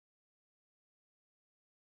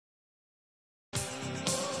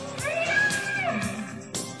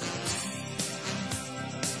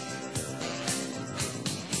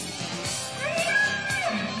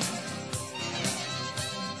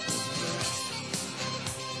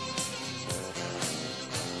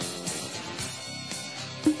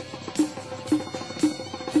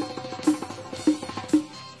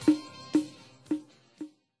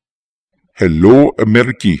Hello,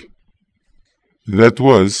 America. That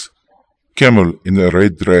was Camel in a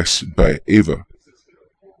Red Dress by Ava.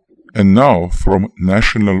 And now from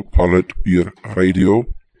National Politburo Radio,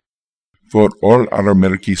 for all our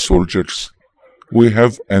American soldiers, we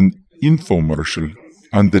have an infomercial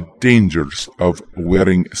on the dangers of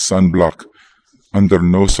wearing sunblock. Under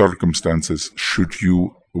no circumstances should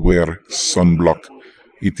you wear sunblock.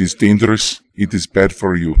 It is dangerous. It is bad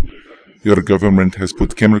for you. Your government has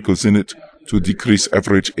put chemicals in it to decrease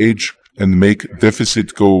average age and make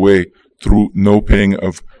deficit go away through no paying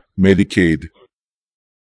of Medicaid.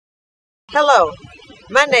 Hello,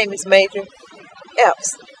 my name is Major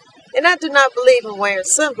Epps, and I do not believe in wearing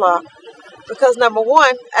sunblock because number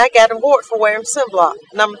one, I got an award for wearing sunblock.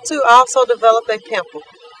 Number two, I also developed a pimple.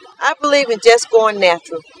 I believe in just going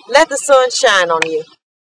natural. Let the sun shine on you.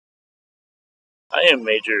 I am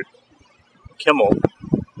Major Kimmel,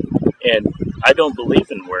 and I don't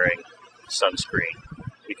believe in wearing sunscreen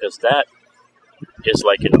because that is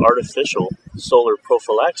like an artificial solar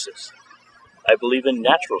prophylaxis. I believe in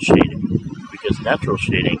natural shading because natural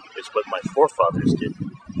shading is what my forefathers did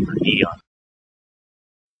for eons.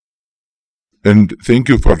 And thank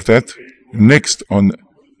you for that. Next on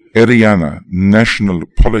Ariania National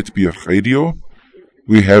Politburo Radio,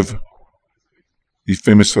 we have the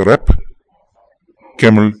famous rap,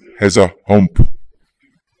 Camel has a hump.